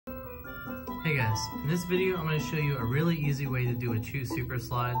Hey guys, in this video I'm going to show you a really easy way to do a chew super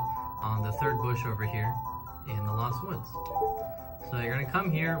slide on the third bush over here in the Lost Woods. So you're going to come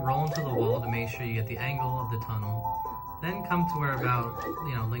here, roll into the wall to make sure you get the angle of the tunnel, then come to where about,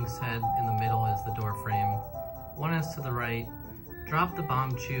 Link's head in the middle is the door frame, 1 S to the right, drop the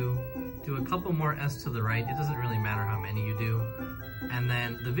bomb chew, do a couple more S to the right, it doesn't really matter how many you do, and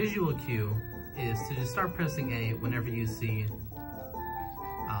then the visual cue is to just start pressing A whenever you see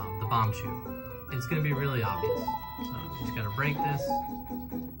the bomb chew. It's going to be really obvious. So you just got to break this,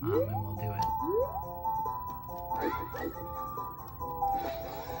 and we'll do it.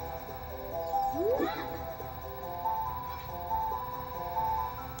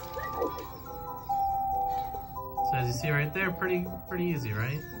 So as you see right there, pretty easy,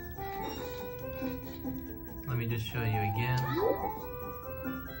 right? Let me just show you again.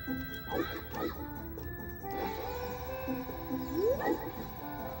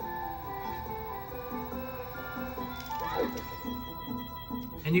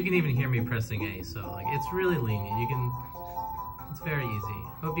 And you can even hear me pressing A, so it's really lenient. It's very easy.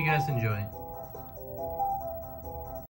 Hope you guys enjoy.